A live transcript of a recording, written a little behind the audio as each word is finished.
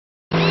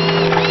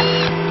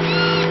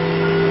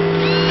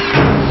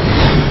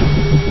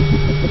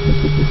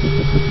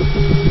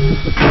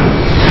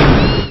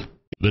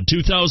The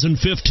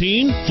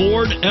 2015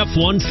 Ford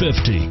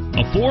F-150.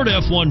 A Ford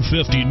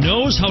F-150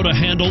 knows how to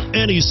handle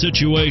any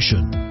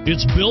situation.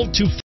 It's built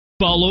to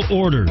follow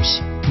orders,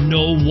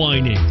 no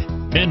whining,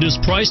 and is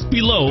priced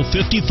below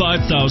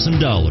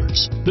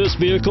 $55,000. This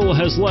vehicle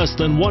has less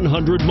than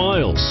 100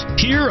 miles.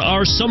 Here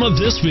are some of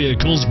this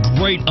vehicle's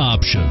great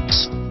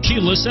options: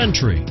 keyless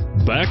entry,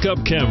 backup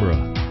camera,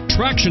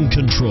 traction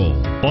control,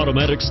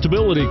 automatic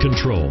stability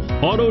control,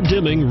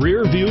 auto-dimming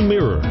rear view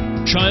mirror,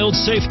 child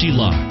safety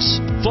locks,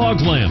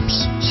 fog lamps,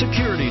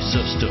 security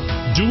system,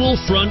 dual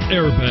front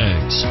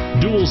airbags,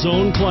 dual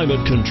zone climate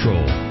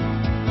control.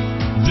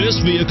 This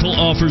vehicle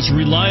offers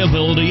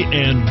reliability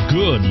and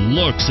good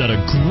looks at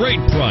a great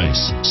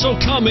price. So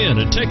come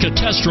in and take a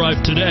test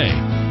drive today.